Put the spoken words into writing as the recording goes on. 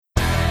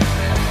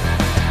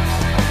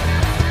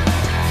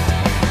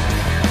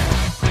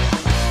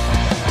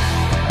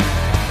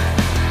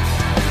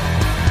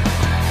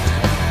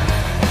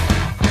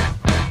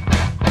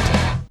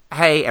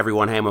Hey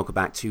everyone, hey and welcome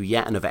back to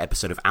yet another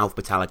episode of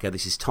Alpha Metallica.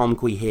 This is Tom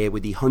Quee here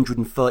with the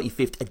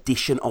 135th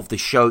edition of the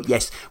show.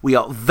 Yes, we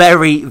are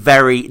very,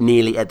 very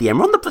nearly at the end.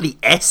 We're on the bloody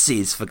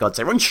S's, for God's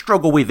sake. We're on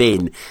Struggle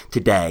Within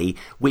today,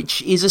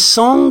 which is a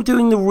song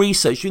doing the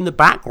research, doing the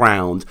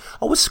background.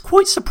 I was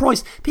quite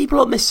surprised. People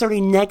aren't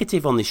necessarily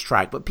negative on this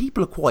track, but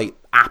people are quite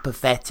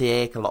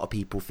apathetic. A lot of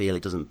people feel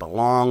it doesn't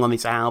belong on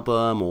this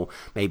album, or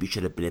maybe it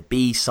should have been a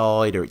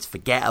B-side, or it's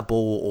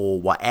forgettable, or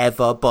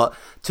whatever. But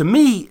to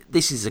me,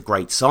 this is a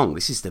great song.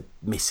 This is the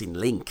missing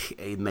link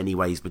in many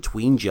ways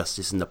between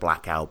Justice and the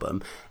Black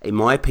Album, in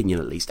my opinion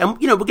at least. And,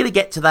 you know, we're going to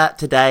get to that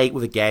today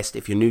with a guest.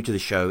 If you're new to the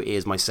show, it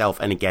is myself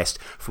and a guest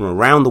from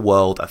around the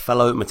world, a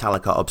fellow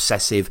Metallica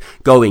obsessive,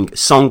 going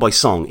song by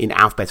song in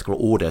alphabetical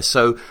order.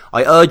 So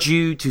I urge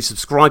you to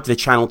subscribe to the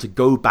channel, to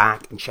go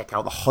back and check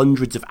out the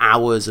hundreds of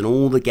hours and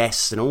all the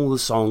guests and all the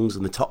songs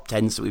and the top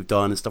 10s that we've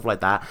done and stuff like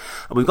that.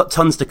 And we've got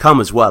tons to come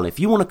as well. If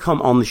you want to come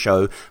on the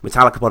show,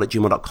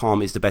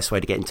 metallicapod@gmail.com is the best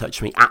way to get in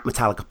touch with me, at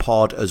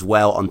metallicapod as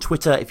well on Twitter.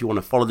 If you want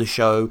to follow the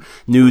show,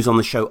 news on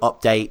the show,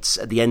 updates.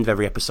 At the end of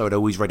every episode, I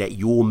always read out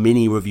your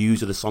mini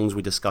reviews of the songs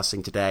we're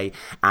discussing today,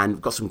 and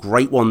we've got some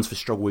great ones for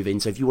Struggle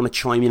Within. So if you want to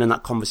chime in on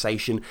that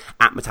conversation,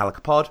 at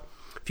metallicapod.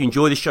 If you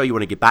enjoy the show, you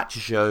want to give back to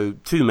the show,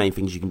 two main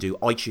things you can do.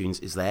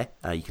 iTunes is there.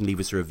 You can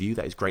leave us a review.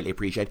 That is greatly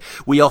appreciated.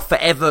 We are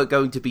forever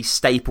going to be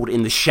stapled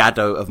in the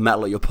shadow of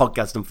Metal at Your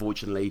Podcast,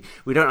 unfortunately.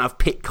 We don't have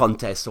pit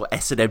contests or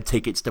S&M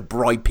tickets to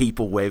bribe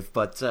people with.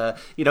 But,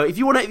 you know, if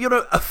you want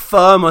to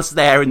affirm us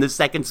there in the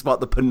second spot,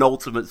 the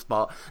penultimate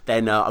spot,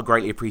 then I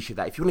greatly appreciate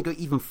that. If you want to go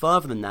even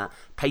further than that,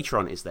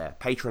 Patreon is there.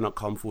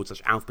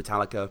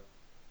 Patreon.com/AlphaMetallica.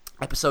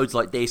 Episodes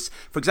like this,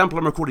 for example,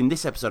 I'm recording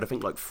this episode I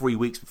think like 3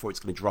 weeks before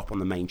it's going to drop on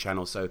the main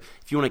channel, so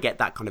if you want to get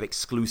that kind of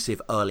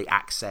exclusive early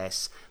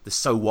access, the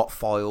So What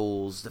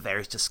files, the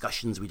various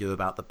discussions we do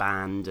about the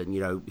band, and,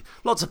 you know,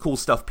 lots of cool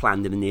stuff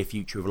planned in the near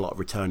future with a lot of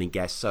returning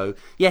guests. So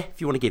yeah,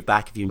 if you want to give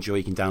back, if you enjoy,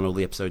 you can download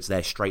the episodes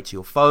there straight to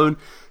your phone.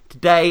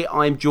 Today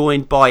I'm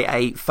joined by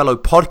a fellow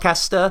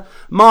podcaster.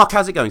 Mark,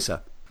 how's it going,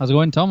 sir? How's it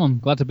going, Tom? I'm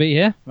glad to be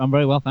here. I'm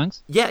very well,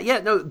 thanks.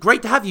 Yeah, no,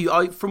 great to have you.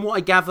 From what I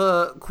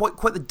gather,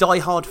 quite the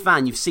die-hard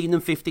fan. You've seen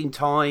them 15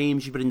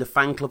 times. You've been in the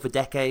fan club for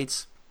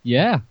decades.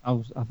 Yeah,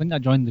 I think I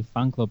joined the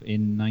fan club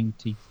in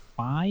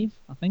 '95,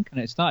 I think, and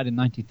it started in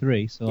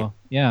 '93. So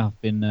yeah, I've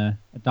been a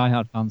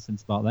die-hard fan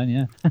since about then.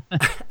 Yeah.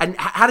 And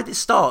how did it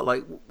start?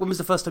 Like, when was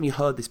the first time you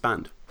heard this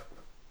band?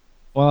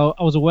 Well,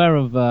 I was aware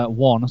of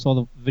One. I saw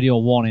the video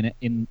One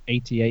in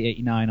 '88,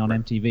 '89 on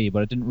MTV,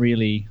 but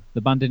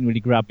the band didn't really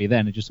grab me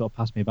then. It just sort of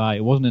passed me by.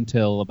 It wasn't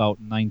until about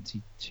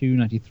 '92,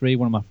 '93,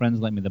 one of my friends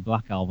lent me the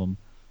Black Album,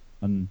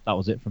 and that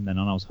was it from then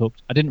on. I was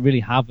hooked. I didn't really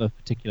have a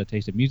particular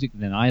taste of music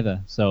then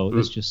either, so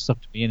this just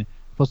sucked me in.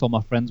 Plus, all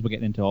my friends were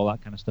getting into all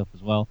that kind of stuff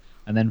as well,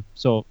 and then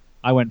so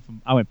I went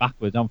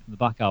backwards. I'm from the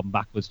Black Album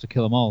backwards to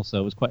Kill 'Em All, so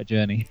it was quite a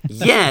journey.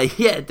 yeah,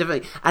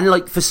 definitely. And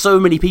like for so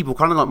many people,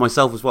 kind of like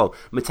myself as well,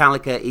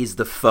 Metallica is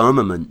the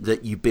firmament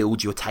that you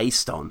build your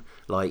taste on.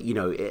 Like, you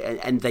know,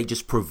 and they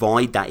just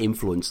provide that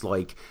influence.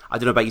 Like, I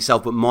don't know about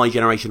yourself, but my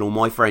generation or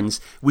my friends,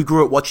 we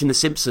grew up watching The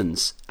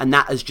Simpsons, and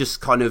that has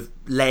just kind of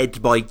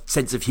led by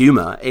sense of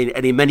humour. And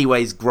in many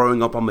ways,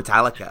 growing up on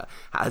Metallica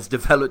has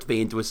developed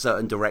me into a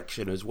certain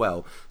direction as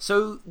well.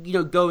 So, you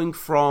know, going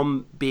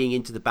from being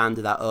into the band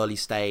at that early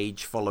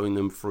stage, following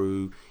them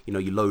through, you know,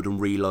 you load and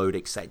reload,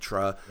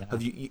 etc. Yeah.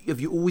 Have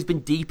you always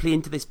been deeply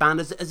into this band?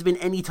 Has there been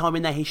any time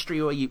in their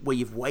history where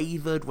you've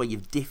wavered, where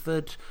you've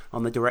differed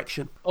on the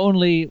direction?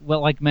 Only,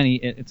 well, like many,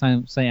 it's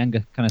say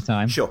anger kind of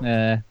time. Sure.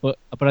 But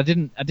I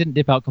didn't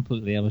dip out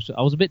completely. I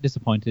was a bit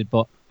disappointed,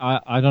 but I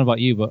don't know about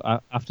you, but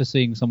after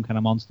seeing Some Kind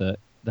of Monster,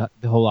 that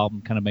the whole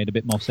album kind of made a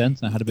bit more sense,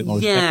 and I had a bit more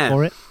respect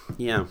for it.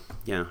 Yeah.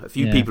 A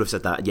few people have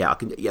said that. Yeah,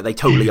 they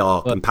totally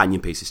are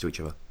companion pieces to each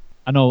other.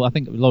 I know. I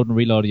think Load and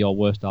Reload are your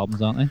worst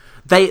albums, aren't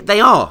they? They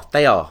are.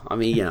 I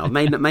mean, you know,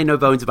 made no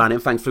bones about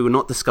it. Thankfully, we're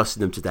not discussing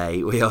them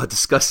today. We are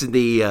discussing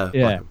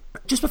the.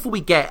 Just before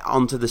we get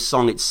onto the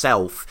song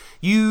itself,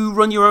 you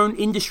run your own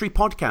industry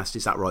podcast.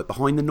 Is that right?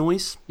 Behind the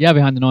Noise. Yeah,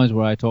 Behind the Noise,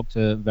 where I talk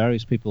to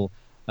various people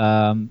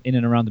in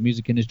and around the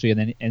music industry and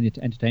then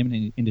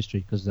entertainment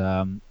industry, because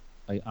I'm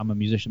a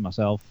musician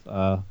myself.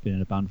 Been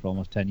in a band for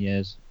almost 10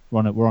 years.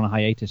 We're on a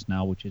hiatus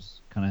now, which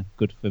is kind of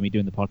good for me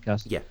doing the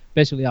podcast. Yeah.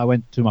 Basically, I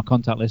went to my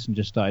contact list and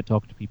just started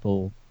talking to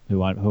people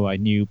who I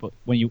knew. But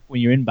when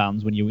you're in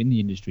bands, when you're in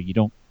the industry, you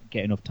don't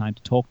get enough time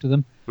to talk to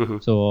them. Mm-hmm.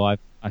 So I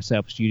set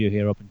up a studio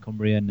here up in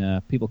Cumbria,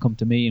 and people come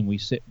to me and we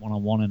sit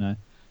one-on-one and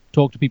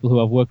talk to people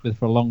who I've worked with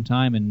for a long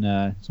time and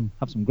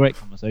have some great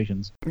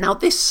conversations. Now,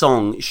 this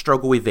song,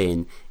 Struggle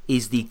Within,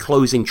 is the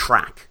closing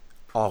track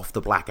of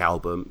the Black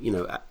Album, you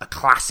know, a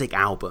classic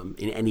album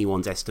in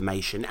anyone's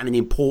estimation, and an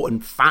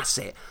important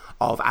facet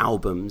of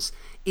albums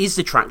is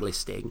the track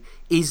listing,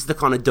 is the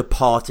kind of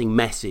departing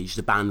message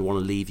the band want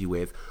to leave you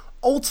with.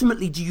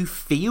 Ultimately, do you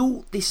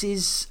feel this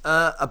is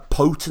a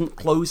potent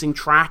closing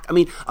track? I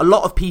mean, a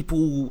lot of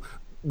people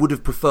would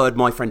have preferred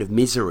My Friend of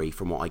Misery,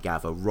 from what I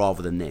gather,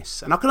 rather than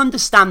this, and I can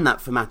understand that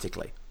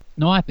thematically.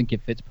 No, I think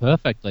it fits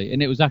perfectly,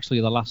 and it was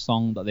actually the last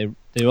song that they.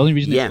 The only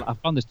reason I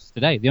found this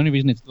today. The only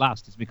reason it's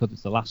last is because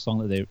it's the last song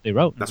that they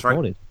wrote and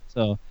recorded. Right.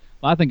 So,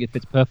 I think it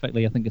fits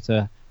perfectly. I think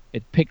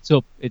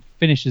it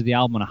finishes the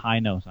album on a high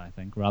note. I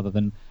think rather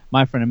than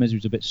My Friend of Misery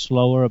is a bit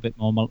slower, a bit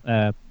more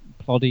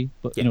ploddy,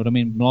 but you know what I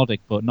mean,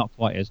 melodic, but not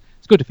quite as.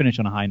 It's good to finish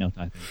on a high note,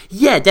 I think.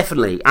 Yeah,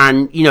 definitely.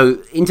 And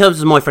in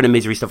terms of My Friend of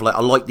Misery stuff, like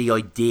I like the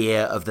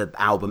idea of the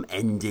album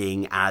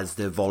ending as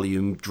the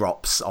volume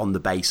drops on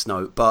the bass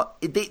note, but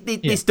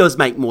this does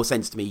make more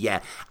sense to me. Yeah,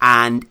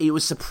 and it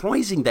was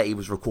surprising that it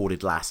was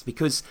recorded last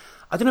because.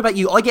 I don't know about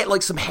you, I get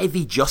like some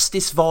Heavy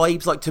Justice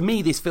vibes. Like to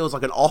me, this feels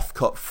like an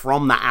offcut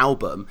from that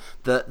album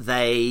that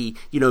they,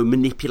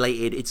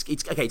 manipulated. It's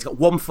okay. It's got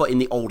one foot in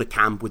the older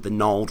camp with the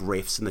gnarled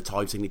riffs and the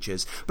time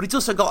signatures, but it's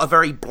also got a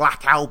very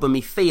Black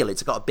Album-y feel.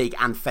 It's got a big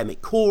anthemic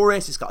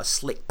chorus. It's got a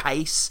slick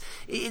pace.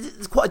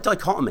 It's quite a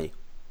dichotomy.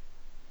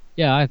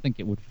 Yeah, I think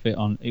it would fit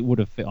on. It would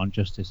have fit on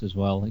Justice as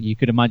well. You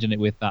could imagine it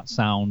with that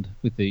sound,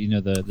 with the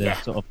the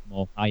sort of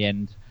more high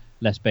end,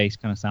 less bass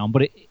kind of sound.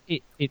 But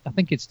I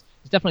think it's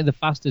definitely the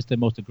fastest and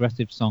most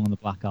aggressive song on the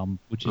Black Album,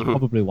 which is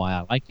probably why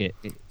I like it.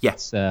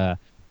 It's I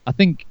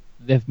think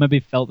they've maybe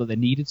felt that they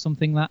needed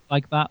something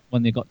like that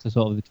when they got to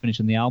sort of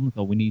finishing the album.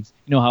 So we need,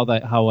 how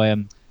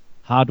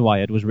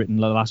Hardwired was written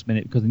the last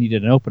minute because they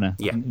needed an opener.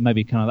 Yeah.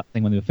 Maybe kind of that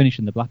thing when they were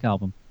finishing the Black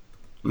Album.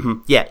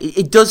 Mm-hmm. Yeah,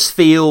 it does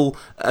feel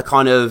a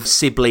kind of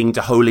sibling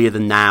to Holier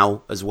Than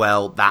Thou as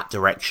well, that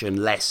direction,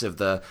 less of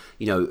the,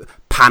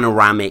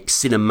 panoramic,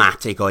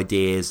 cinematic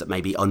ideas that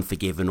maybe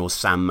Unforgiven or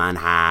Sandman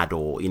had,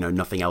 or,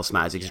 Nothing Else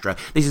Matters, etc.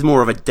 This is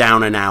more of a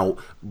down-and-out,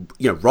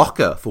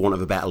 rocker, for want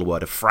of a better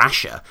word, a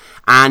thrasher.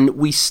 And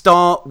we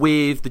start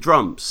with the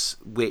drums,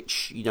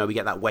 which, we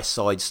get that West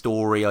Side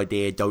Story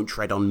idea, Don't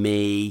Tread on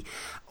Me.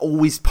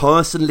 Always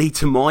personally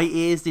to my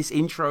ears, this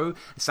intro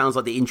sounds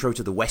like the intro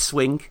to The West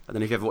Wing. I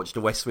don't know if you ever watched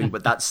The West Wing,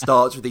 but that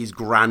starts with these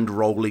grand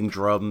rolling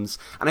drums.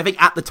 And I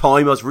think at the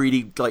time I was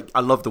really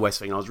I loved The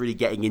West Wing. I was really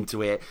getting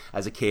into it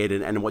as a kid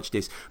and watched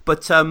this.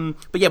 But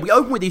yeah, we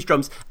open with these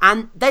drums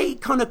and they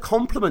kind of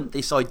complement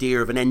this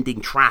idea of an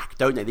ending track,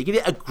 don't they? They give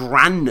it a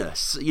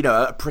grandness,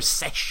 a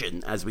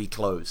procession as we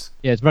close.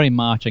 Yeah, it's very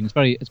marching.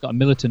 It's got a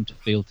militant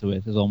feel to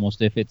it. It's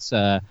almost if it's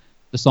the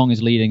song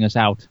is leading us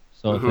out.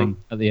 Sort of thing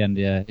at the end,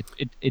 yeah.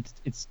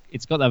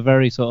 It's got that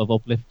very sort of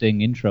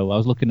uplifting intro. I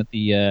was looking at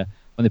the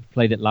when they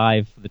played it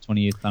live for the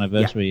 20th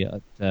anniversary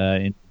at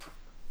I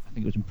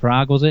think it was in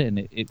Prague, was it?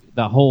 And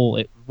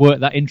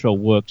that intro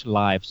worked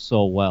live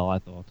so well, I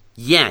thought.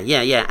 Yeah.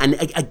 And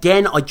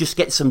again, I just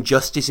get some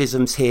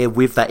Justice-isms here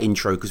with that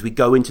intro because we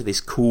go into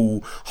this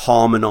cool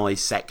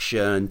harmonized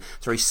section.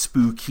 It's very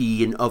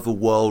spooky and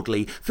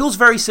otherworldly. Feels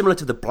very similar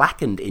to the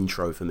Blackened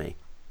intro for me.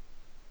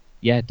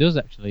 Yeah, it does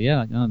actually.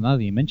 Yeah, now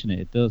that you mention it,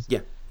 it does. Yeah.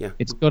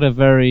 It's got a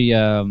very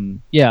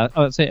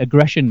I'd say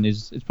aggression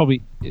it's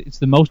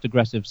the most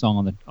aggressive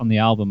song on the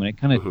album, and it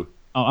kind of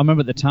I remember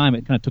at the time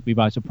it kind of took me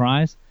by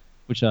surprise,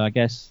 which I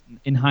guess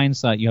in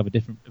hindsight you have a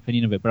different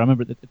opinion of it. But I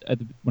remember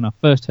when I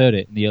first heard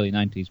it in the early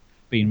 '90s,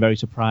 being very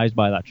surprised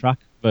by that track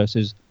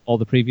versus all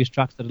the previous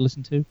tracks that I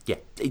listened to. Yeah,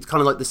 it's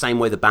kind of like the same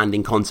way the band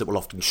in concert will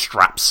often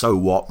strap So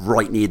What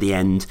right near the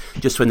end,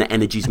 just when the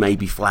energies may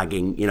be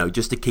flagging,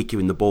 just to kick you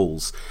in the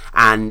balls.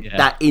 And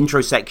that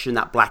intro section,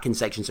 that Blackened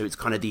section, so it's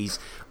kind of these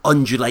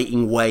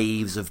undulating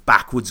waves of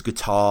backwards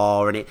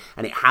guitar, and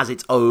it has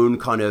its own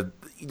kind of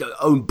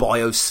own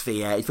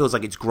biosphere. It feels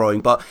like it's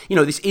growing, but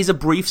this is a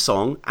brief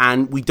song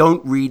and we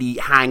don't really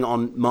hang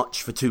on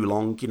much for too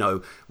long.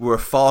 We're a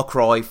far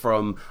cry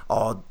from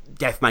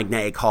Death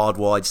Magnetic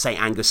Hardwired,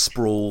 St. Angus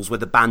Sprawls, where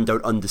the band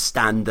don't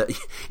understand that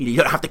you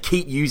don't have to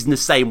keep using the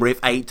same riff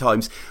 8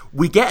 times.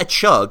 We get a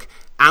chug,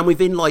 and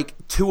within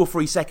 2 or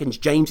 3 seconds,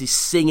 James is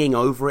singing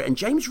over it, and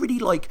James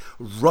really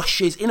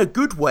rushes in a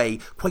good way,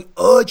 quite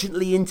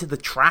urgently into the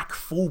track,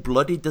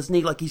 full-blooded, doesn't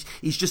he?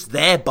 He's just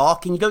there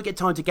barking. You don't get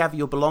time to gather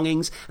your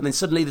belongings, and then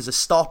suddenly there's a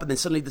stop, and then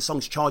suddenly the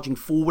song's charging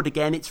forward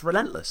again. It's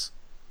relentless.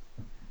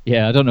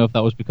 Yeah, I don't know if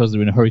that was because they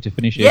were in a hurry to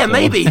finish it. Yeah,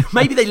 maybe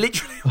they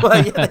literally were.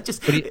 Yeah, but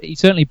he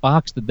certainly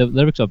barks. The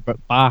lyrics are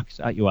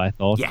barked at you, I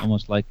thought. Yeah.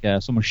 Almost like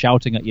someone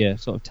shouting at you,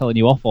 sort of telling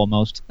you off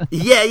almost.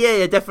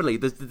 yeah, definitely.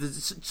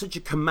 There's such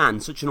a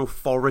command, such an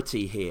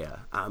authority here.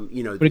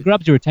 But it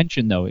grabs your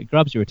attention, though. It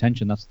grabs your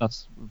attention.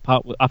 That's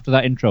part. After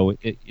that intro,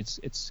 it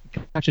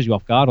catches you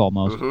off guard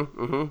almost.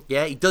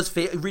 Yeah, it does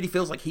feel. It really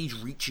feels like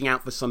he's reaching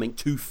out for something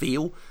to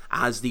feel,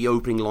 as the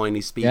opening line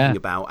is speaking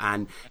about,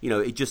 and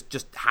it just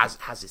has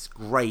this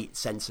great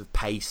sense of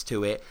pace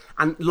to it.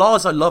 And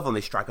Lars I love on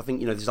this track. I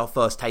think this is our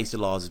first taste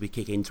of Lars as we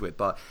kick into it,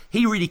 but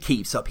he really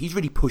keeps up. He's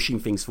really pushing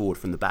things forward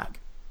from the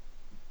back.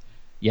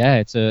 Yeah,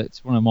 it's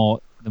one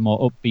of the more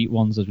upbeat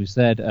ones, as we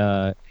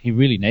said. He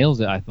really nails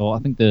it, I thought. I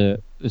think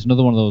there's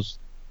another one of those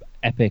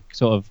epic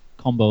sort of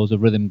combos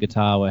of rhythm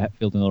guitar where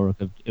Hetfield and Ulrich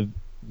have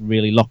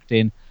really locked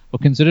in.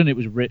 But considering it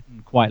was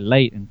written quite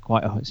late and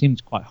it seems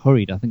quite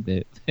hurried, I think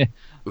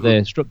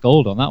they struck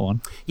gold on that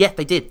one. Yeah,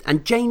 they did.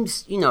 And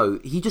James,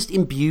 he just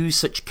imbues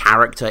such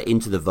character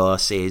into the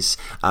verses.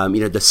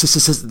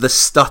 The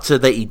stutter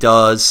that he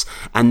does,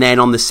 and then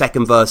on the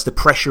second verse, the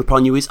pressure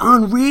upon you is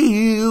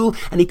unreal,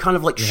 and he kind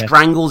of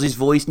strangles his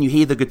voice, and you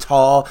hear the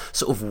guitar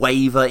sort of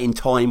waver in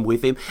time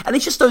with him. And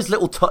it's just those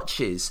little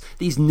touches,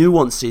 these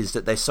nuances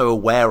that they're so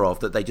aware of,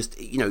 that they just,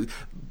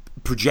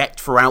 project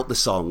throughout the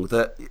song,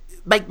 that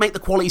make the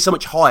quality so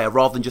much higher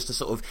rather than just a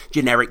sort of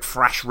generic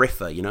thrash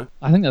riffer,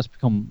 I think that's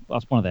one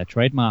of their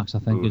trademarks. I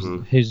think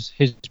is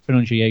his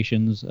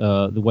pronunciations,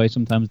 the way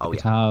sometimes the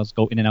guitars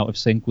go in and out of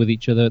sync with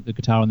each other, the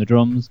guitar and the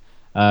drums.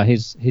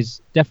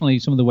 His definitely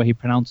some of the way he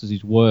pronounces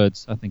his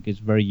words, I think, is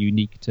very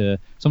unique to.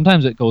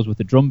 Sometimes it goes with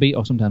the drum beat,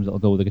 or sometimes it'll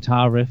go with the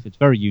guitar riff. It's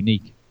very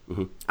unique.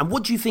 Mm-hmm. And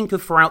what do you think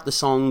of throughout the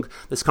song?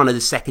 There's kind of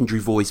the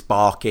secondary voice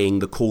barking,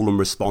 the call and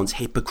response,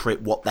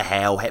 hypocrite, what the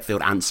hell,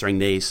 Hetfield answering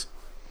these.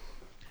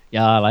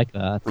 Yeah, I like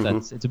that.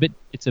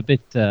 It's a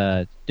bit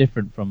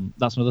different from.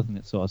 That's another thing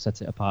that sort of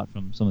sets it apart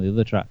from some of the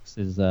other tracks.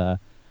 Is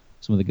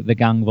some of the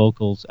gang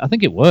vocals. I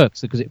think it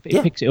works because it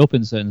picks it up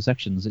in certain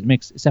sections.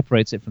 It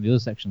separates it from the other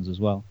sections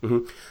as well.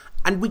 Mm-hmm.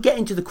 And we get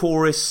into the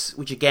chorus,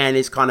 which again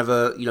is kind of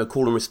a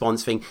call and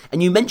response thing.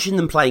 And you mentioned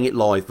them playing it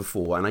live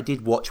before, and I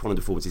did watch one of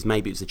the performances.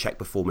 Maybe it was a Czech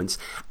performance.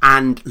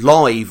 And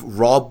live,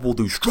 Rob will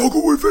do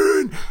 "Struggle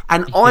Within,"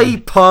 and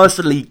I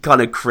personally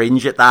kind of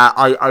cringe at that.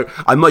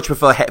 I much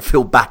prefer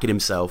Hetfield backing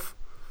himself.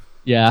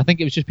 Yeah, I think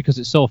it was just because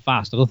it's so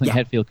fast. I don't think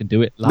Hetfield can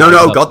do it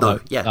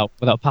live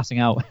without passing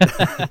out.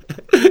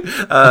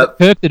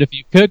 Kirk did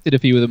a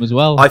few of them as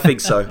well. I think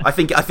so. I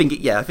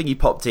think he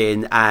popped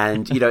in,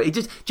 and it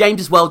just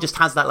James as well just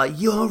has that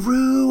 "you're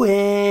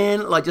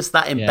ruined," just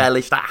that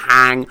embellished, that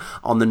hang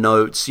on the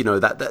notes.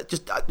 That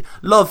just I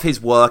love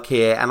his work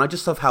here, and I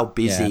just love how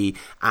busy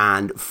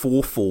and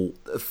forceful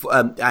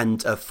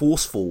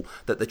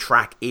that the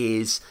track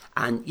is.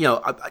 And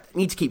I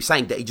need to keep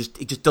saying that it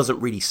just doesn't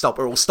really stop,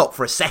 or it will stop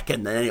for a second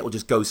and then it will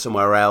just go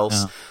somewhere else.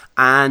 Yeah.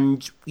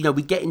 And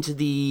we get into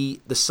the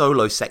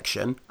solo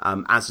section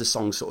as the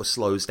song sort of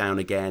slows down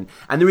again,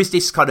 and there is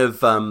this kind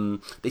of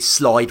this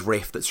slide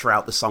riff that's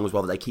throughout the song as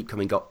well that they keep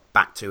coming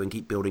back to and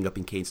keep building up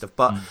in key and stuff.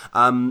 But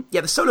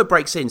the solo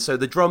breaks in, so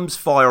the drums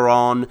fire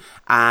on,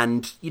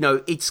 and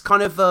it's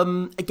kind of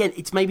again,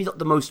 it's maybe not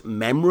the most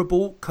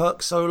memorable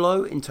Kirk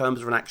solo in terms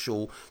of an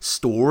actual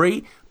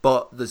story,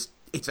 but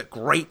it's a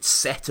great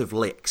set of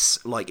licks.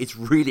 It's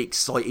really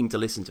exciting to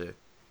listen to.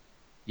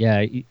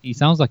 Yeah, he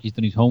sounds like he's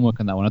done his homework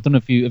on that one. I don't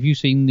know if have you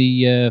seen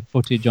the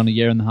footage on A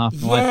Year and a Half?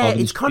 Yeah,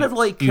 it's kind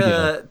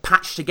of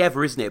patched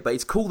together, isn't it? But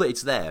it's cool that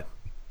it's there.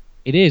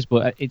 It is,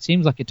 but it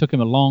seems like it took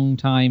him a long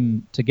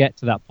time to get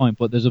to that point.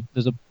 But there's a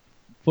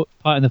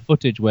part in the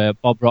footage where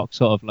Bob Rock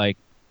sort of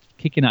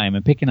kicking at him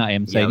and picking at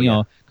him, saying,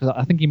 because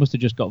I think he must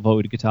have just got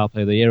voted Guitar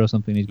Player of the Year or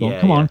something. He's going,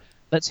 come on,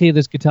 let's hear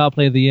this Guitar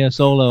Player of the Year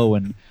solo.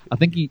 And I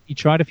think he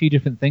tried a few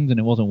different things and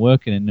it wasn't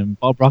working. And then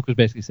Bob Rock was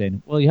basically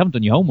saying, well, you haven't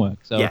done your homework.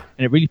 And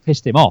it really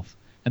pissed him off.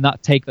 And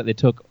that take that they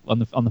took on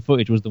the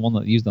footage was the one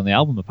that they used on the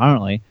album,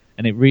 apparently.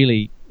 And it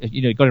really,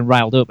 got him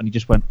riled up, and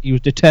he was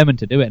determined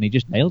to do it, and he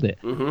just nailed it.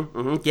 Mm-hmm,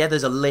 mm-hmm. Yeah,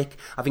 there's a lick.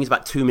 I think it's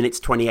about 2 minutes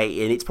 28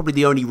 in. It's probably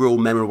the only real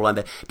memorable line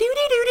there.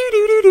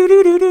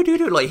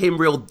 Like him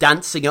real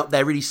dancing up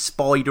there, really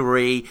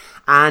spidery.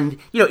 And,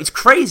 it's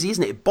crazy,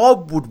 isn't it?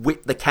 Bob would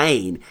whip the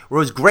cane,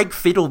 whereas Greg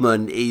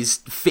Fidelman is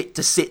fit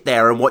to sit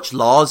there and watch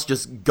Lars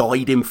just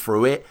guide him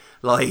through it.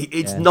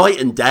 It's night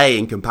and day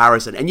in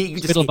comparison. And you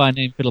just fiddle by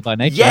name, fiddle by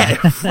nature. Yeah,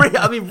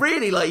 I mean,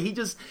 really, he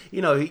just,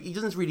 he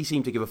doesn't really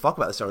seem to give a fuck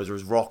about the solos,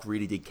 whereas Rock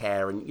really did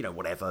care, and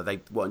whatever, they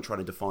weren't trying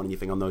to define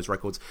anything on those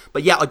records.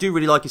 But yeah, I do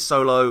really like his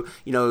solo.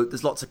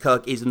 There's lots of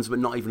Kirk-isms, but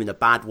not even in a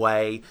bad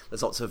way.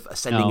 There's lots of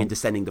ascending and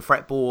descending the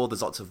fretboard.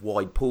 There's lots of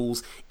wide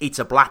pulls. It's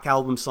a Black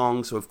Album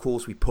song, so of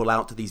course we pull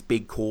out to these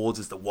big chords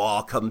as the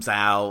wah comes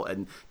out,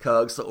 and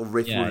Kirk sort of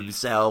riff with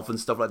himself and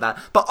stuff like that.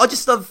 But I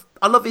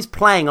love his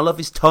playing. I love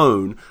his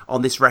tone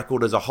on this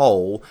record as a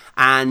whole.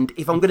 And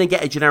if I'm going to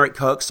get a generic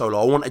Kirk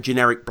solo, I want a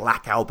generic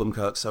Black Album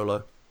Kirk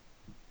solo.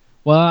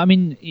 Well, I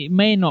mean, it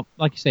may not,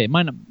 like you say, it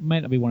might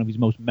not be one of his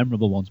most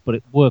memorable ones, but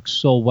it works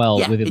so well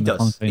within the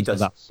context of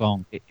that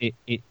song. I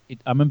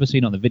remember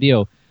seeing on the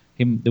video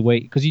the way,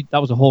 because that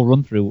was a whole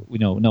run through,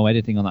 no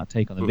editing on that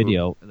take on the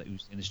video that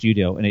was in the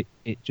studio, and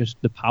it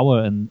just the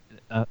power and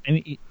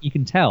you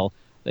can tell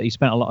that he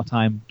spent a lot of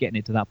time getting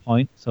it to that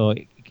point, so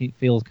it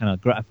feels kind of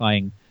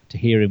gratifying to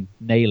hear him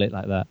nail it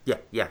like that.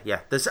 Yeah.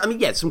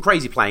 There's, some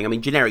crazy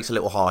playing. Generic's a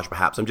little harsh,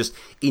 perhaps. I'm just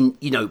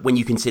when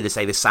you consider,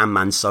 say, the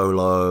Sandman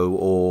solo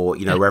or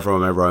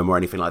Rome or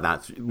anything like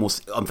that, more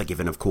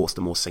Unforgiven, of course,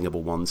 the more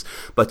singable ones.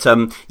 But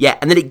and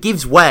then it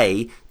gives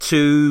way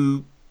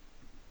to.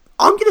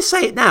 I'm going to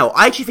say it now.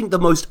 I actually think the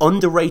most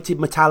underrated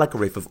Metallica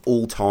riff of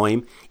all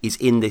time is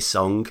in this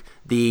song.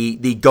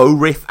 The go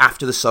riff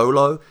after the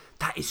solo.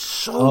 That is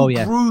so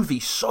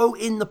groovy, so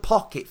in the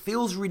pocket.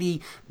 Feels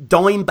really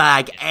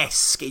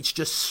Dimebag-esque. It's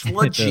just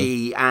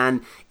sludgy,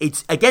 and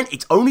it's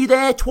only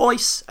there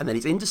twice, and then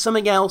it's into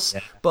something else,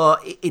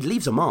 but it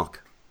leaves a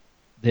mark.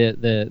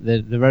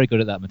 they're very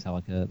good at that,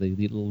 Metallica. The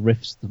little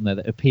riffs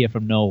that appear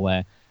from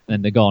nowhere. And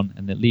then they're gone,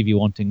 and they leave you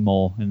wanting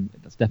more, and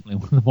that's definitely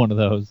one of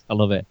those. I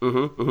love it.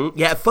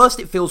 Yeah, at first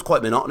it feels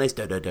quite monotonous,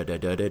 like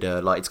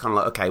it's kind of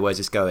like, okay, where's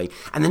this going?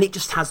 And then it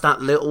just has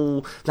that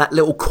little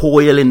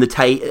coil in the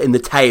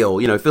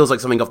tail. You know, it feels like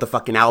something off the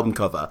fucking album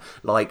cover.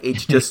 Like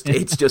it's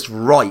just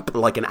ripe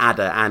like an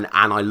adder, and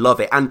I love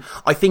it. And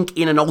I think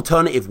in an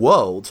alternative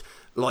world,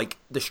 like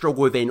The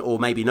Struggle Within or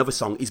maybe another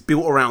song is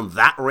built around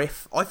that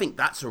riff. I think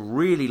that's a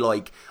really,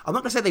 like, I'm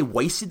not going to say they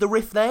wasted the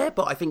riff there,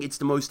 but I think it's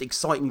the most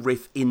exciting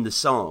riff in the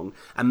song,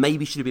 and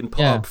maybe should have been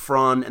put up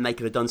front and they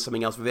could have done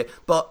something else with it.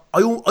 But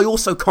I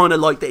also kind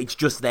of like that it's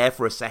just there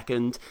for a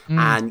second.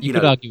 And you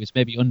could argue it's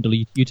maybe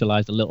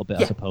underutilized a little bit,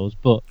 I suppose,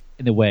 but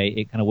in a way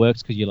it kind of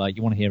works because you want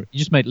to hear it. You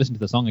just made listen to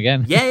the song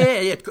again.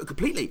 Yeah,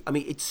 completely. I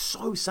mean, it's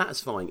so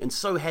satisfying and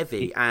so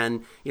heavy,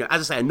 and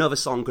as I say, another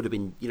song could have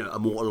been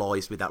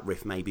immortalized with that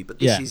riff maybe, but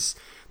this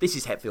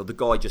is Hetfield. The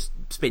guy just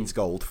spins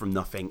gold from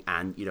nothing,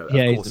 and of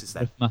course it's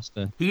that riff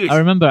master. He is. I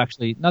remember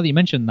actually, now that you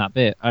mentioned that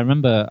bit, I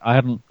remember I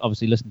hadn't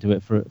obviously listened to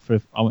it for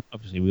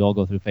obviously we all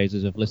go through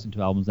phases of listening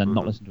to albums then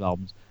not listening to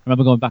albums. I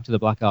remember going back to the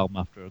Black Album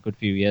after a good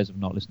few years of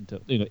not listening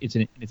to it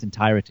in its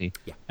entirety,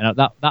 and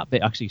that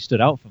bit actually stood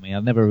out for me.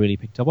 I've never really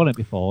picked up on it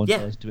before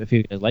until I listened to it a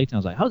few years later, and I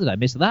was like, how did I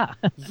miss that?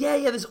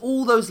 There's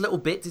all those little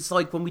bits. It's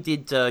like when we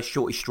did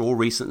Shorty Straw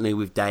recently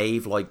with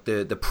Dave, like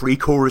the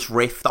pre-chorus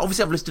riff that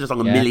obviously I've listened to the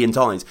song a million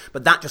times,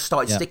 but that just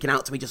started sticking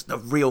out to me, just the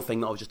real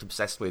thing that I was just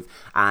obsessed with.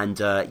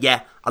 And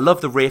I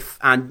love the riff,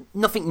 and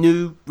nothing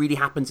new really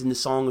happens in the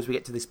song as we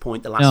get to this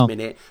point, the last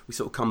minute. We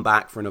sort of come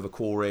back for another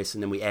chorus,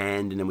 and then we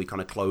end, and then we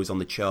kind of close on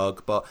the chug.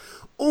 But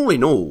all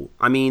in all,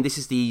 I mean, this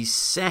is the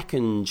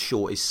second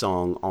shortest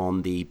song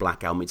on the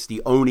Black Album. It's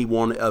the only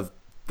one of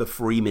the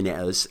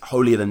 3-minuters,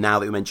 Holier Than Thou,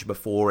 that we mentioned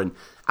before, and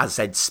as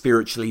I said,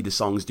 spiritually the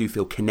songs do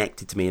feel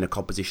connected to me in a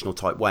compositional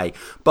type way.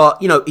 But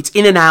it's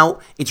in and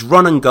out, it's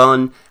run and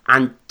gun,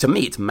 and to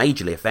me it's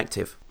majorly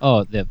effective.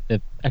 Oh,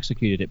 they've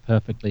executed it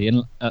perfectly,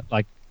 and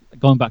like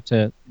going back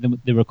to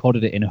they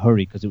recorded it in a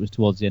hurry because it was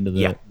towards the end of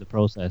the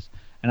process,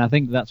 and I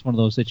think that's one of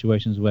those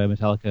situations where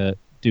Metallica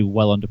do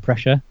well under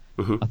pressure.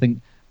 I think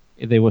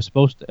they were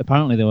supposed to,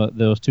 apparently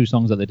those two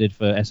songs that they did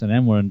for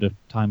S&M were under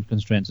time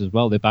constraints as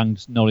well. They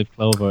banged No Leaf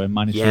Clover and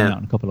Managed to Win out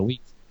in a couple of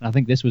weeks. And I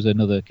think this was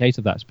another case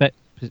of that,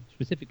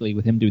 specifically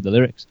with him doing the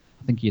lyrics.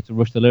 I think he had to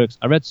rush the lyrics.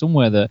 I read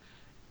somewhere that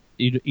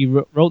he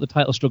wrote the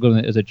title Struggle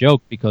as a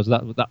joke because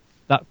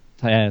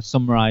that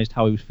summarised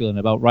how he was feeling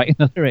about writing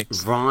the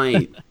lyrics.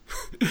 Right.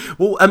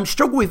 Well,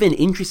 Struggle Within,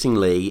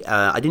 interestingly,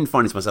 I didn't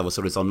find this myself, I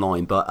saw this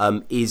online,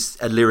 but is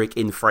a lyric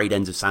in Frayed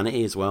Ends of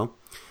Sanity as well.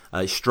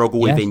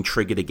 Struggle Within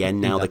triggered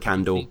again. Now the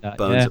candle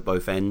burns at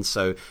both ends.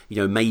 So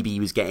maybe he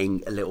was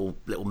getting a little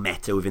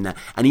meta within that.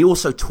 And he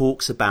also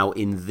talks about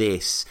in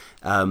this,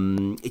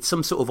 it's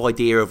some sort of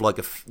idea of like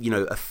a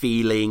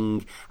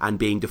feeling and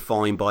being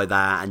defined by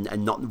that,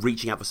 and not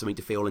reaching out for something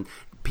to feel. And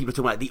people are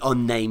talking about the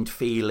unnamed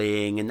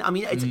feeling, and I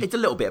mean it's a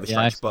little bit of a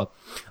stretch, but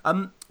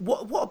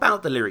what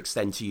about the lyrics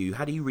then to you?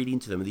 How do you read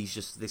into them? Are these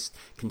just this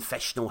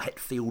confessional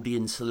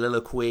Hetfieldian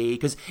soliloquy?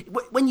 Because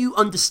when you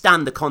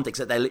understand the context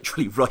that they're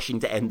literally rushing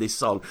to end this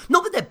song,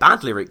 not that they're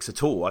bad lyrics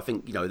at all, I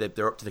think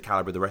they're up to the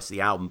caliber of the rest of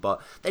the album, but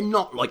they're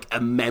not like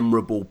a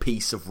memorable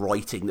piece of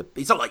writing.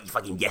 It's not like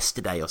fucking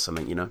Yesterday or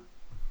something,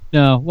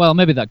 No, well,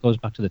 maybe that goes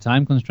back to the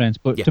time constraints,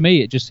 but to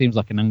me it just seems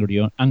like an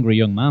angry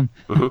young man.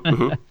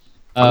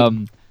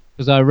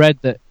 Because I read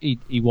that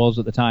he was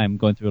at the time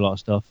going through a lot of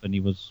stuff, and he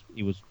was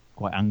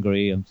quite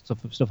angry and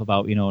stuff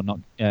about he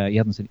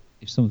hadn't seen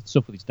some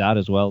stuff with his dad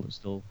as well. There's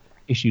still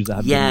issues that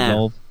haven't been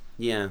resolved.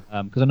 Yeah.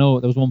 Because I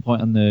know there was one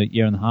point in the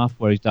year and a half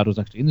where his dad was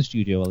actually in the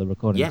studio while they were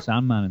recording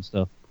Sandman and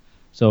stuff.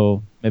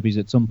 So maybe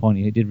at some point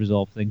he did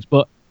resolve things,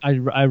 but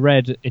I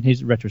read in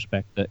his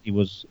retrospect that he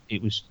was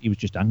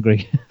just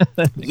angry.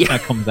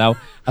 That comes out.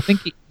 I think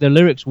the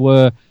lyrics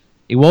were.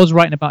 He was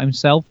writing about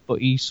himself,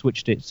 but he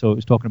switched it so it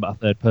was talking about a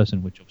third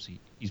person, which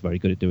obviously he's very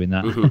good at doing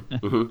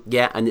that.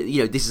 Yeah, and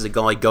this is a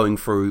guy going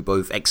through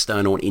both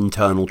external and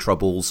internal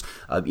troubles,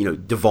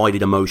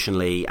 divided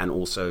emotionally, and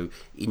also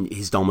in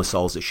his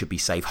domiciles that should be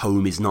safe.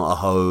 Home is not a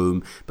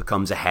home,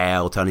 becomes a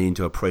hell, turning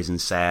into a prison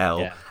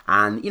cell. Yeah.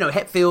 And,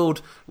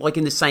 Hetfield, like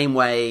in the same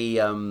way,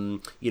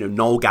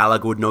 Noel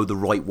Gallagher would know the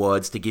right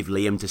words to give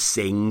Liam to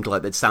sing,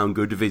 like they'd sound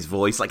good with his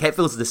voice. Like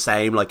Hetfield's the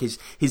same, like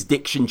his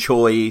diction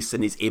choice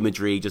and his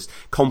imagery just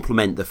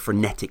complement the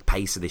frenetic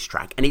pace of this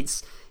track. And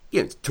it's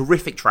it's a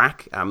terrific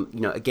track.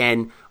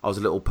 Again, I was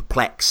a little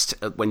perplexed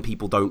when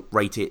people don't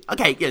rate it.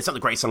 Okay, it's not the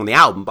greatest song on the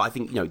album, but I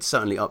think, it's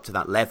certainly up to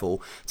that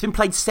level. It's been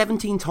played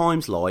 17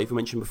 times live. I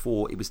mentioned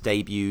before it was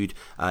debuted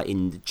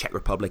in the Czech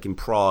Republic in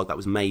Prague. That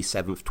was May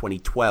 7th,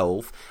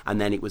 2012.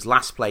 And then it was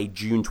last played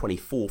June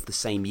 24th the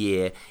same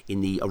year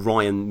in the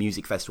Orion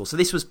Music Festival. So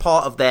this was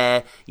part of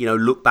their,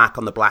 look back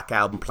on the Black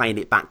Album, playing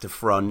it back to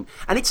front.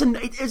 And it's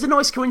a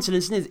nice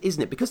coincidence,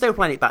 isn't it? Because they were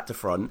playing it back to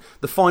front,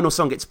 the final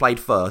song gets played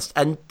first,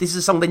 and this is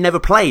a song they never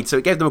played, so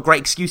it gave them a great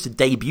excuse to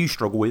debut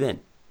Struggle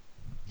Within.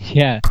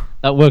 Yeah,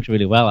 that worked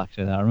really well,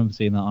 actually. I remember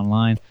seeing that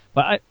online.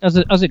 But as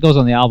it goes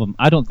on the album,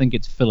 I don't think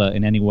it's filler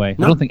in any way.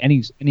 No. I don't think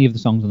any of the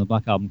songs on the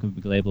Black Album can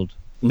be labelled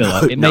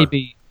filler. No, It may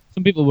be.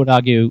 Some people would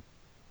argue,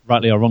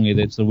 rightly or wrongly,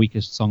 that it's the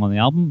weakest song on the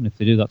album. And if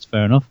they do, that's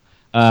fair enough.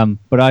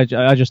 But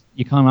I just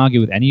you can't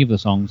argue with any of the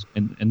songs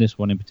in this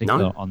one in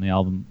particular on the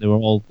album. They're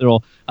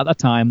all at that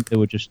time. It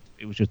was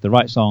just the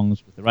right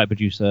songs with the right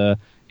producer,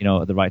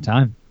 at the right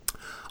time.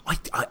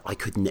 I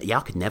could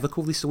never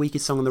call this the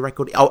weakest song on the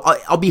record.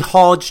 I'll be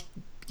hard,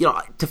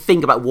 to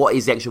think about what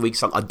is the actual weakest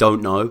song. I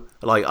don't know.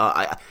 Like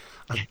I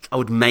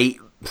would make.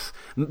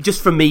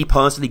 Just for me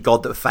personally,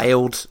 God That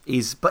Failed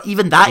is, but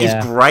even that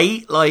is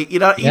great. Like,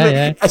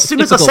 as soon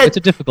as I said, it's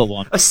a difficult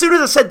one. As soon as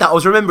I said that, I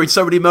was remembering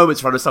so many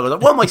moments from the song. I was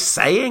like, what am I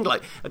saying?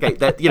 Like, okay,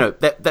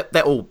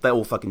 they're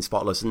all fucking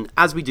spotless. And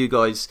as we do,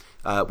 guys,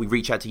 we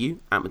reach out to you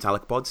at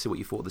Metallica Pod, see what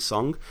you thought of the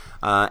song.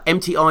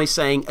 MTI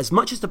saying, as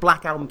much as the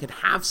Black Album could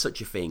have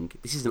such a thing,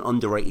 this is an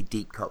underrated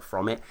deep cut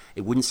from it.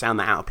 It wouldn't sound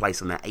that out of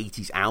place on their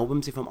 80s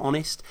albums, if I'm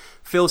honest.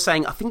 Phil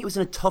saying, I think it was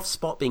in a tough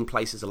spot being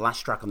placed as the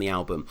last track on the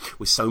album,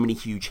 with so many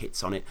huge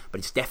hits on it, but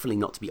it's definitely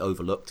not to be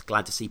overlooked.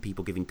 Glad to see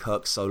people giving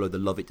Kirk's solo the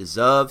love it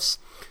deserves.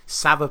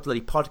 Sava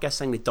Bloody Podcast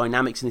saying the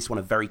dynamics in this one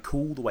are very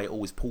cool. The way it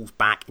always pulls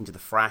back into the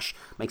thrash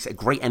makes it a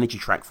great energy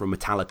track for a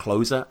Metallica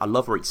closer. I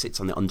love where it sits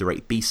on the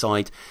underrated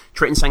B-side.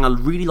 Triton saying, I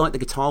really like the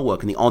guitar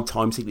work and the odd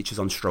time signatures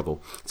on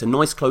Struggle. It's a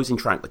nice closing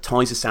track that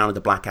ties the sound of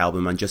the Black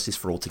Album and Justice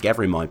for All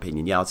together, in my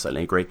opinion. Yeah, I'd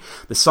certainly agree.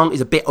 The song is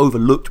a bit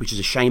overlooked, which is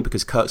a shame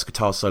because Kirk's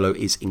guitar solo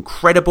is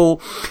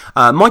incredible.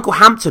 Michael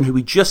Hampton, who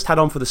we just had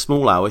on for the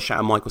small hour, shout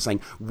out Michael,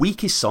 saying,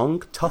 weakest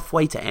song, tough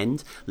way to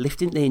end.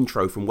 Lifting the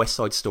intro from West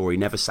Side Story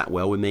never sat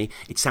well with me.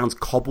 It sounds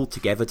cobbled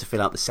together to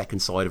fill out the second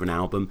side of an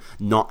album,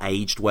 not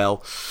aged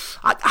well.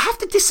 I have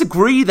to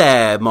disagree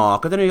there,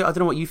 Mark. I don't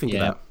know what you think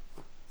about.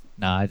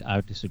 No, I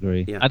would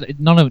disagree. Yeah.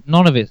 None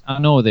of it. I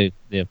know they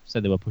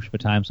said they were pushed for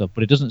time stuff,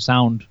 but it doesn't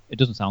sound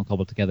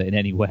cobbled together in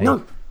any way.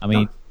 No, I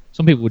mean,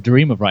 some people would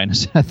dream of writing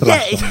a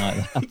thrash song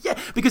like that. Yeah,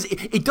 because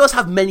it does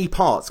have many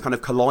parts kind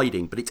of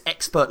colliding, but it's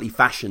expertly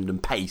fashioned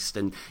and paced,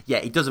 and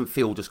it doesn't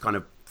feel just kind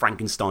of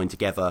Frankenstein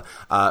together.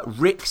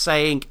 Rick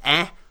saying,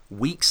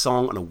 weak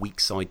song on a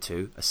weak side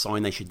too. A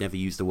sign they should never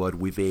use the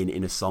word within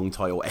in a song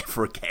title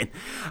ever again.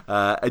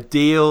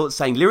 Adil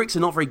saying, lyrics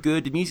are not very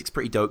good. The music's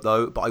pretty dope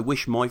though, but I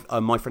wish My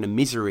Friend of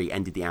Misery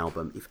ended the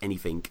album. If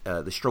anything,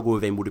 The Struggle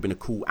Within would have been a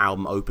cool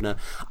album opener.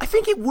 I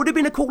think it would have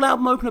been a cool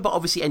album opener, but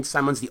obviously Enter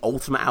Sandman's the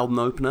ultimate album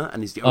opener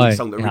and is the only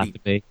song that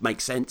really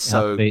makes sense.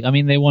 So I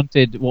mean, they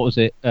wanted, what was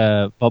it?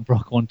 Bob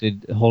Rock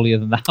wanted Holier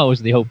Than Thou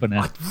as the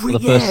opener for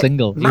the first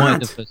single. He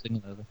wanted the first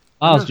single.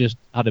 Miles just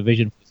had a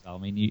vision for this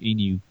album.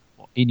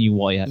 He knew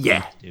what he had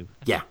to do.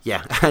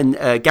 Yeah. And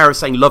Gareth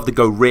saying, love the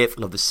go riff,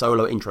 love the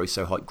solo, intro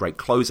so hot, great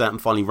closer.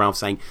 And finally Ralph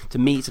saying, to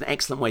me it's an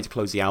excellent way to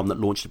close the album that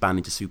launched the band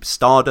into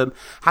superstardom.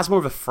 Has more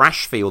of a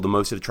thrash feel than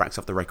most of the tracks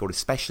off the record,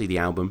 especially the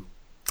album.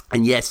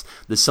 And yes,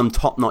 there's some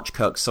top-notch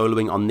Kirk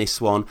soloing on this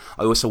one.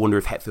 I also wonder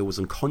if Hetfield was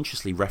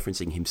unconsciously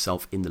referencing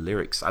himself in the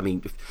lyrics. I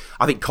mean,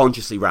 I think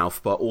consciously,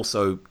 Ralph, but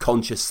also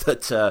conscious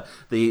that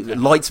the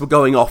lights were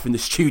going off in the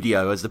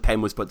studio as the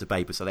pen was put to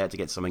paper, so they had to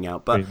get something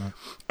out. But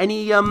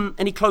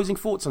any closing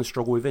thoughts on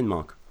Struggle Within,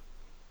 Mark?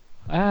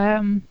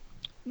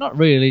 Not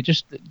really.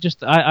 Just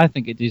I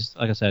think it is,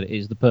 like I said, it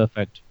is the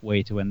perfect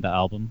way to end the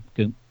album.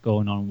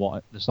 Going on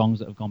what the songs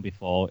that have gone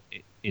before,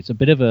 it's a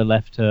bit of a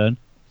left turn.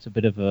 It's a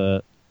bit of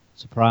a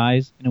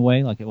surprise in a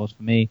way, like it was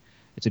for me.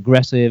 It's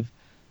aggressive.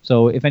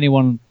 So if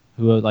anyone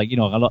who are like,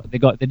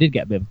 they did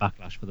get a bit of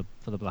backlash for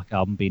the Black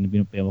Album being a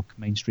bit of a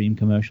mainstream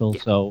commercial.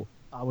 Yeah. So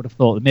I would have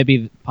thought that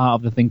maybe part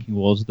of the thinking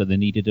was that they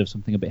needed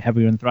something a bit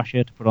heavier and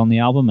thrashier to put on the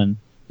album, and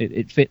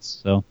it fits.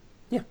 So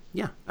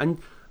yeah. And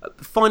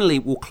finally,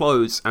 we'll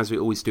close as we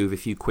always do with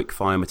a few quick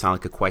fire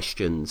Metallica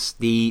questions.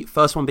 The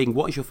first one being,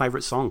 what is your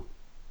favourite song?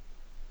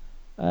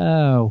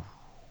 Oh.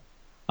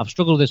 I've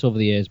struggled with this over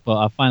the years, but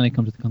I've finally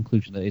come to the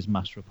conclusion that it is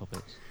Master of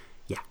Puppets.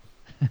 Yeah.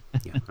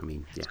 I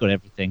mean, it's got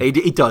everything.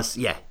 It does.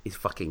 Yeah, it's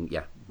fucking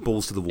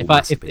balls to the wall.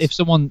 If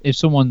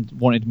someone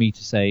wanted me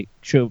to say,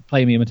 "Sure,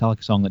 play me a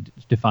Metallica song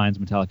that defines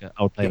Metallica,"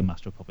 I would play the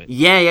Master of Puppets.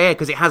 Yeah,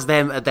 because it has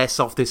them at their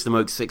softest, the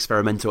most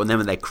experimental, and them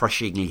at their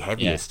crushingly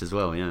heaviest as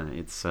well. Yeah,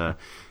 it's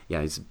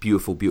it's a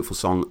beautiful, beautiful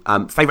song.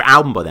 Favorite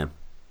album by them?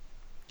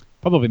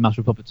 Probably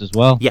Master of Puppets as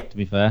well. Yeah, to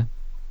be fair,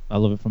 I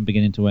love it from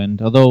beginning to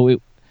end. Although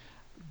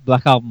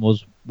Black Album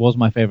was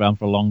my favourite album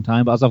for a long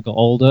time, but as I've got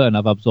older and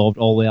I've absorbed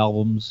all the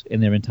albums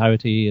in their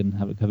entirety and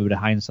have a bit of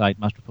hindsight,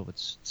 Master of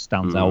Puppets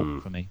stands out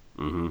for me.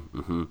 And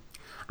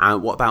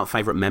what about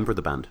favourite member of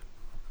the band?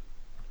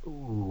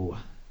 Ooh,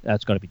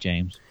 that's got to be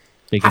James.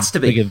 Has to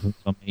be. Big influence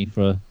on me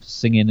for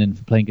singing and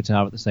for playing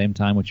guitar at the same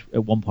time, which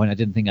at one point I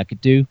didn't think I could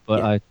do,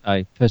 but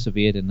I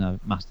persevered and I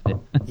mastered it.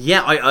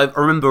 Yeah, I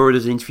remember there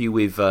was an interview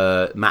with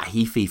Matt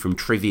Heafy from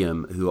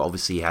Trivium, who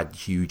obviously had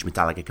huge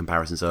Metallica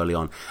comparisons early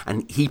on,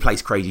 and he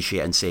plays crazy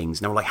shit and sings.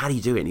 And they were like, how do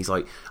you do it? And he's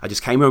like, I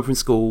just came home from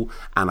school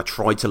and I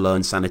tried to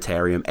learn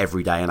Sanitarium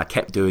every day, and I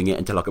kept doing it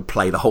until I could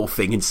play the whole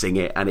thing and sing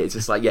it. And it's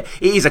just like, yeah,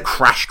 it is a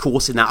crash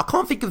course in that. I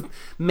can't think of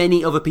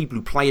many other people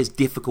who play as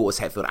difficult as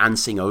Hetfield and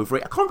sing over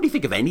it. I can't really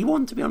think of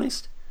anyone, to be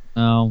honest.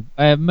 No,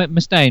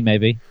 Mustaine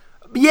maybe.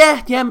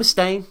 Yeah,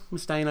 Mustaine,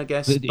 I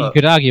guess. You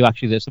could argue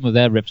actually that some of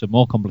their rips are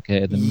more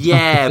complicated than.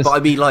 Yeah, but I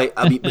mean,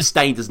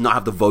 Mustaine does not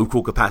have the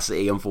vocal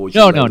capacity,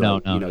 unfortunately.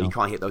 No. You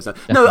can't hit those notes.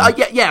 No,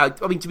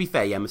 I mean, to be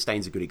fair,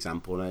 Mustaine's a good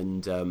example,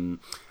 and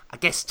I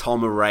guess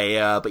Tom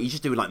Araya, but he's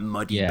just doing like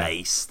muddy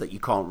bass that you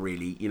can't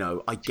really,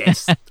 I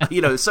guess,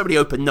 there's so many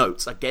open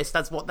notes. I guess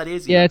that's what that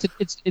is. Yeah,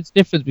 it's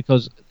different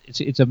because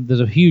there's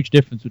a huge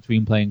difference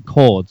between playing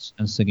chords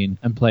and singing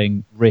and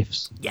playing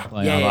riffs.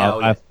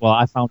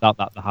 I found out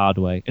that the hard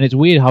way, and it's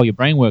weird how your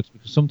brain works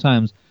because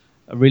sometimes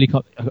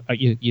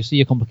you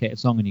see a complicated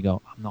song and you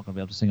go, I'm not going to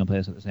be able to sing and play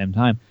this at the same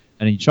time,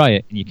 and then you try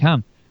it and you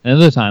can, and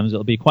other times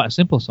it'll be quite a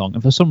simple song,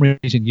 and for some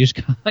reason you just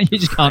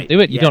can't do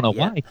it. You don't know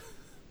why.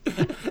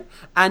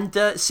 And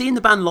seeing the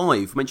band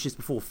live, mentioned this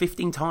before,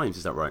 15 times,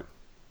 is that right?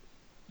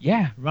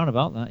 Yeah, round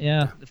about that,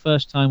 yeah. The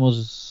first time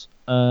was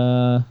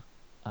on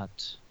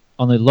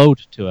the Load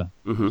tour.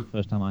 Mm-hmm. The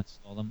first time I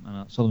saw them, and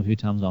I saw them a few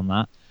times on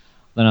that.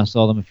 Then I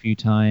saw them a few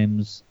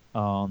times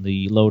on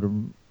the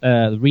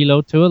the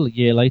Reload tour a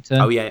year later.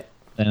 Oh, yeah.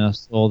 Then I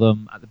saw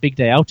them at the Big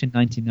Day Out in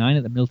 '99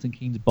 at the Milton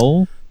Keynes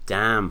Bowl.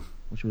 Damn.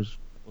 Which was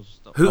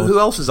who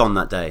else was on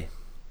that day?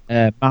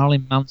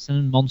 Marilyn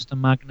Manson, Monster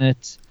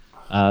Magnet,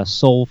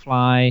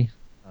 Soulfly.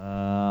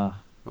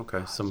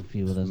 Okay, some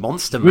few others.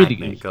 Monster really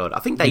Magnet. Good. God, I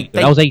think they.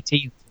 I was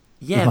 18.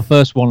 Yeah, it was my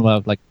first one where I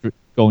would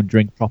go and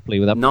drink properly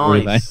without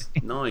nice.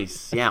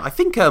 Yeah, I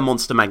think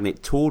Monster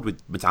Magnet toured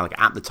with Metallica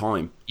at the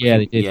time. Yeah,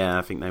 they did. Yeah,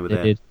 I think they were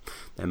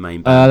their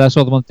main band. I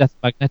saw them on Death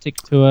Magnetic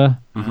tour,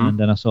 and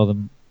then I saw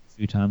them a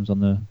few times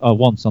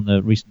once on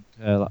the recent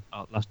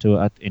last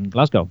tour in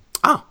Glasgow.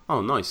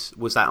 Oh, nice.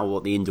 Was that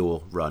the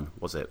indoor run?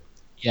 Was it?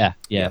 Yeah.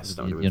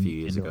 Started a few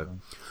years ago.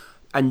 Run.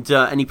 And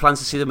any plans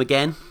to see them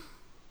again?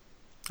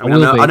 I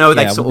know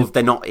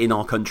they're not in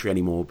our country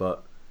anymore,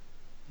 but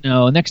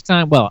no. Next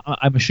time, well,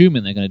 I'm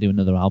assuming they're going to do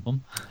another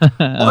album.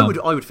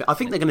 I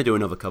think they're going to do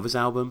another covers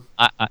album.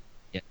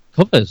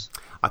 Covers.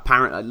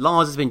 Apparently,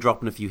 Lars has been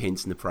dropping a few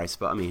hints in the press,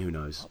 but I mean, who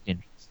knows?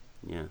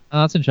 Yeah.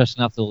 That's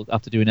interesting.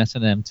 After doing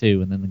S&M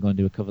 2, and then they're going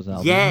to do a covers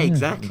album. Yeah,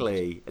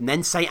 exactly. And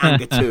then Saint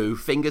Anger 2.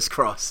 Fingers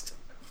crossed.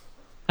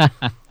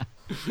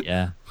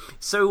 Yeah.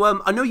 So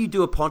I know you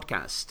do a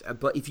podcast,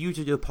 but if you were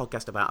to do a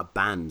podcast about a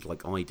band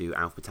like I do,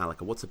 Alpha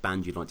Metallica, what's a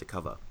band you'd like to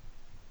cover?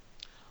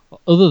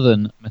 Well, other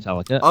than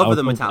Metallica,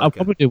 I'll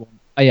probably do one.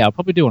 I'll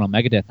probably do one on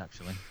Megadeth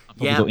actually.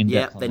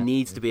 There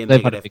needs to be a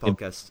Megadeth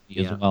podcast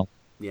as well.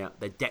 Yeah,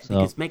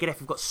 because Megadeth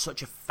have got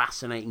such a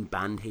fascinating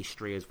band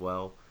history as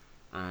well.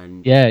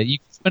 And yeah, you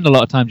can spend a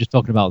lot of time just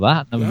talking about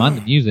that. Never mind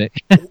the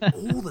music.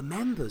 all the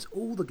members,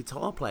 all the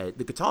guitar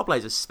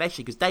players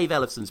especially, because Dave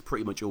Ellison's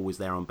pretty much always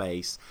there on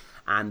bass,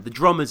 and the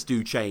drummers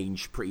do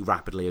change pretty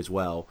rapidly as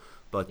well.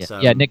 But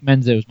Nick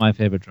Menza was my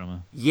favorite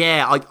drummer.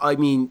 Yeah, I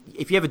mean,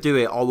 if you ever do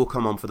it, I will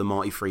come on for the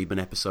Marty Friedman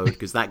episode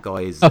because that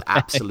guy is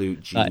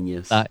absolute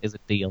genius. That is a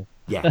deal.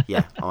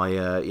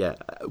 I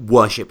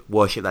worship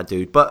that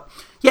dude. But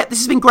yeah, this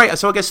has been great.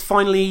 So I guess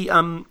finally,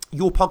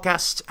 your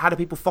podcast. How do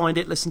people find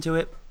it? Listen to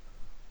it.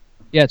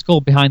 Yeah, it's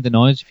called Behind the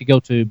Noise. If you go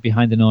to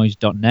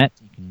behindthenoise.net,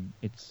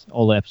 it's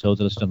all the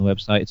episodes are listed on the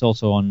website. It's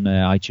also on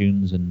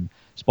iTunes and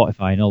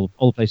Spotify and all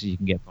the places you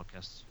can get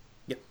podcasts.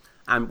 Yep.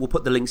 And we'll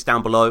put the links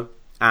down below.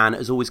 And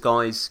as always,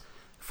 guys,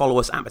 follow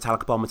us at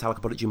MetallicaPod,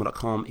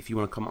 metallicapod@gmail.com. If you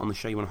want to come on the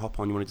show, you want to hop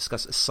on, you want to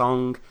discuss a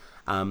song.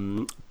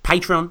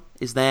 Patreon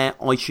is there.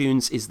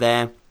 iTunes is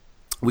there.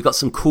 We got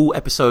some cool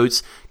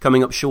episodes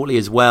coming up shortly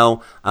as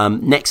well.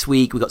 Next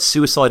week, we got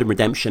Suicide and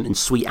Redemption and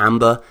Sweet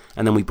Amber.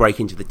 And then we break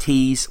into the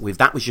teas with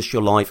That Was Just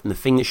Your Life and The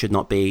Thing That Should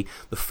Not Be.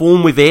 The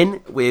Form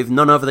Within with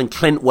none other than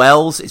Clint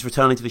Wells is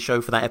returning to the show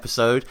for that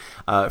episode.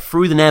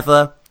 Through the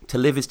Never, To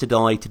Live Is To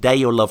Die, Today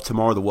Your Love,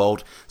 Tomorrow the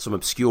World. Some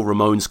obscure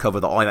Ramones cover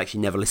that I've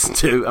actually never listened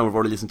to and we've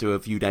already listened to a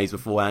few days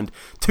beforehand.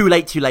 Too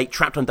Late,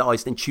 Trapped Under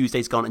Ice, then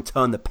Tuesday's Gone and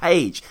Turn the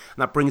Page.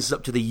 And that brings us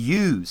up to the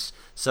U's.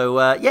 So,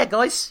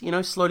 guys,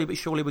 slowly but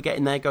surely we're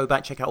getting there. Go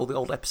back, check out all the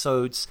old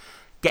episodes.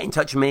 Get in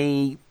touch with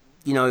me.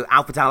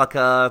 Alpha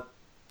Metallica.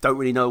 Don't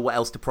really know what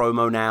else to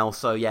promo now.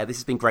 So, yeah, this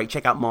has been great.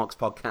 Check out Mark's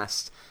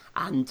podcast.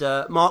 And,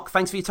 Mark,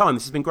 thanks for your time.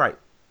 This has been great.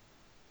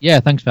 Yeah,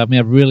 thanks for having me.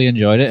 I've really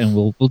enjoyed it, and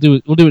we'll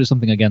do it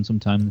something again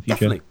sometime in the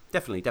future.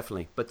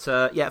 Definitely. But,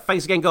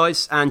 thanks again,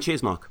 guys, and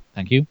cheers, Mark.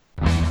 Thank you.